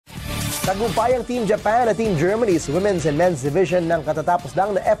Tagumpay ang Team Japan at Team Germany sa Women's and Men's Division ng katatapos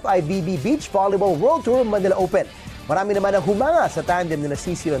lang na FIVB Beach Volleyball World Tour Manila Open. Marami naman ang humanga sa tandem nila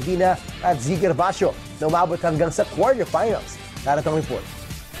Cici Rondina at Ziger Basio na umabot hanggang sa quarterfinals. Daratong report.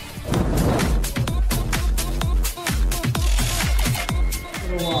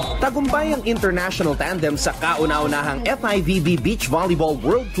 Tagumpay ang international tandem sa kauna-unahang FIVB Beach Volleyball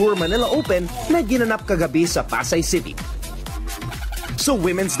World Tour Manila Open na ginanap kagabi sa Pasay City. Sa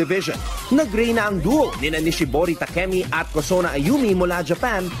Women's Division, nag-reina ang duo ni Nishibori Takemi at Kosona Ayumi mula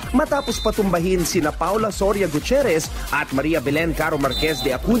Japan matapos patumbahin sina Paula Soria Gutierrez at Maria Belen Caro Marquez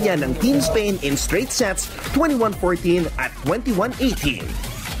de Acuña ng Team Spain in straight sets 21-14 at 21-18.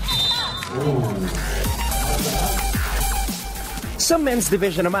 Sa Men's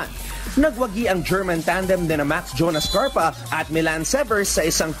Division naman, nagwagi ang German tandem na Max Jonas Scarpa at Milan Severs sa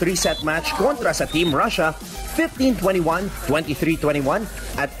isang 3-set match kontra sa Team Russia 15-21, 23-21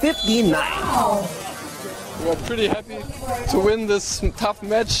 at 15-9. We're pretty happy to win this tough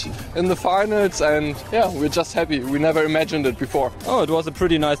match in the finals, and yeah, we're just happy. We never imagined it before. Oh, it was a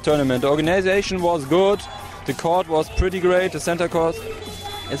pretty nice tournament. The organization was good, the court was pretty great, the center court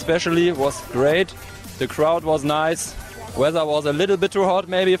especially was great, the crowd was nice, weather was a little bit too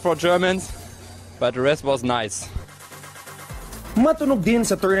hot maybe for Germans, but the rest was nice. Matunog din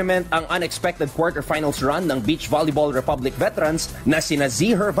sa tournament ang unexpected quarterfinals run ng Beach Volleyball Republic veterans na sina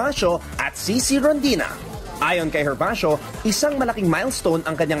Z. Hervasio at Cici Rondina. Ayon kay Hervasio, isang malaking milestone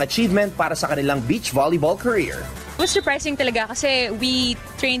ang kanyang achievement para sa kanilang beach volleyball career. It was surprising talaga kasi we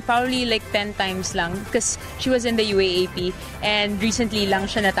trained probably like 10 times lang because she was in the UAAP and recently lang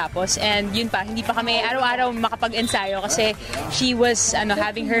siya natapos, and yun pa, hindi pa kami araw-araw makapag-ensayo kasi she was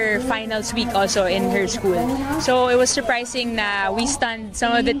having her finals week also in her school. So it was surprising na we stunned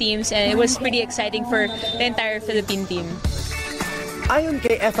some of the teams, and it was pretty exciting for the entire Philippine team. Ayon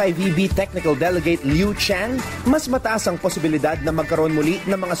kay FIVB Technical Delegate Liu Chang, mas mataas ang posibilidad na magkaroon muli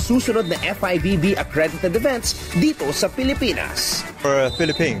ng mga susunod na FIVB accredited events dito sa Pilipinas. For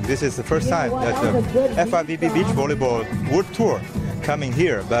Philippines, this is the first time that the FIVB Beach Volleyball World Tour coming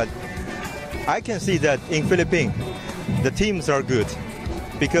here, but I can see that in Philippines, the teams are good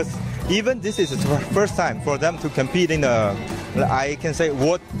because even this is the first time for them to compete in a, I can say,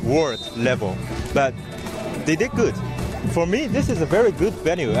 world level, but they did good. For me, this is a very good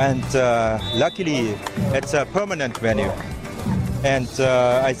venue, and luckily it's a permanent venue. And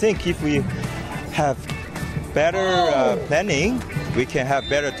I think if we have better planning, we can have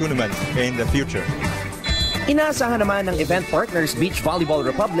better tournaments in the future. Inaasahan naman ng event partners Beach Volleyball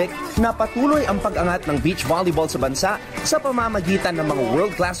Republic na patuloy ang pag-angat ng beach volleyball sa bansa sa pamamagitan ng mga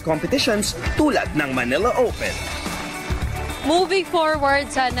world-class competitions tulad ng Manila Open. Moving forward,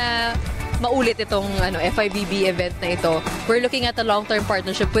 sana maulit itong FIVB event na ito. We're looking at a long-term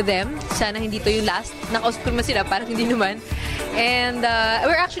partnership with them. Sana hindi to yung last. Nakausap ko naman sila, parang hindi naman. And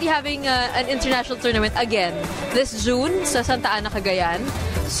we're actually having an international tournament again this June sa Santa Ana, Cagayan.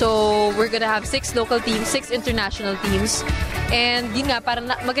 So we're gonna have 6 local teams, 6 international teams. And yun nga, parang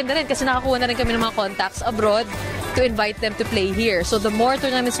maganda rin kasi nakakuha na rin kami ng mga contacts abroad to invite them to play here. So the more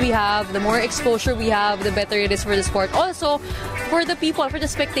tournaments we have, the more exposure we have, the better it is for the sport. Also, for the people, for the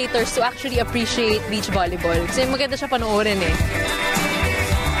spectators to actually appreciate beach volleyball. Kasi maganda siya panoorin eh.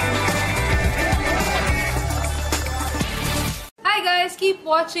 Hi guys! Keep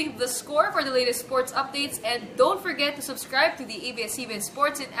watching The Score for the latest sports updates, and don't forget to subscribe to the ABS-CBN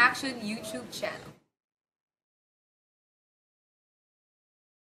Sports in Action YouTube channel.